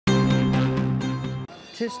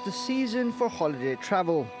'tis the season for holiday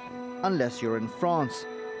travel. Unless you're in France.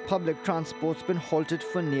 Public transport's been halted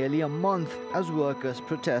for nearly a month as workers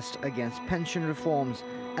protest against pension reforms,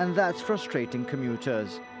 and that's frustrating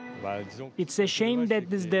commuters. It's a shame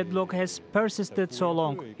that this deadlock has persisted so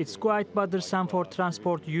long. It's quite bothersome for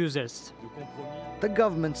transport users. The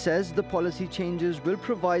government says the policy changes will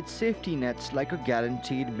provide safety nets like a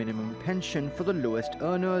guaranteed minimum pension for the lowest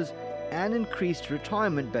earners and increased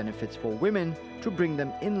retirement benefits for women to bring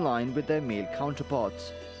them in line with their male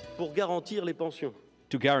counterparts.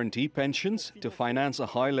 To guarantee pensions, to finance a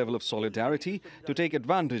high level of solidarity, to take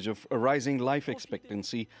advantage of a rising life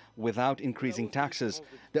expectancy without increasing taxes.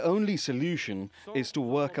 The only solution is to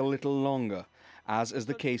work a little longer, as is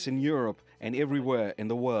the case in Europe and everywhere in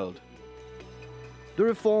the world. The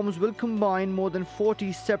reforms will combine more than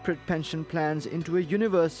 40 separate pension plans into a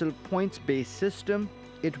universal points-based system.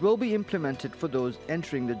 It will be implemented for those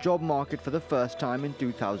entering the job market for the first time in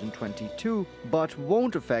 2022, but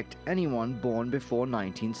won't affect anyone born before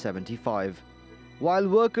 1975. While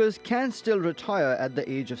workers can still retire at the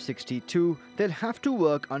age of 62, they'll have to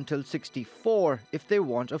work until 64 if they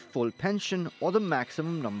want a full pension or the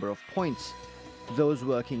maximum number of points. Those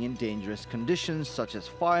working in dangerous conditions such as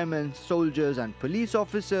firemen, soldiers and police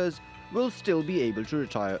officers will still be able to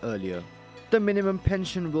retire earlier. The minimum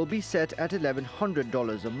pension will be set at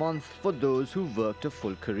 $1,100 a month for those who've worked a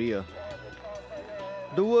full career.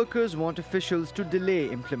 The workers want officials to delay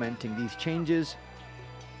implementing these changes,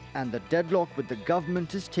 and the deadlock with the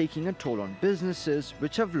government is taking a toll on businesses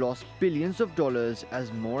which have lost billions of dollars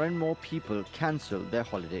as more and more people cancel their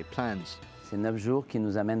holiday plans.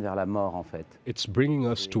 It's bringing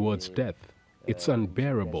us towards death. It's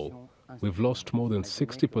unbearable. We've lost more than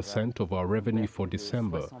 60% of our revenue for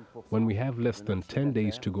December, when we have less than 10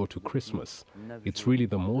 days to go to Christmas. It's really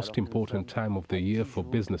the most important time of the year for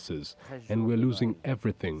businesses, and we're losing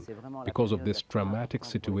everything because of this dramatic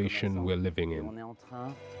situation we're living in.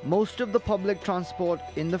 Most of the public transport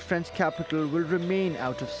in the French capital will remain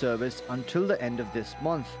out of service until the end of this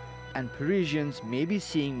month, and Parisians may be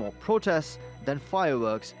seeing more protests than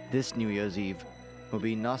fireworks this New Year's Eve.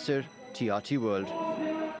 Mobin Nasir, TRT World.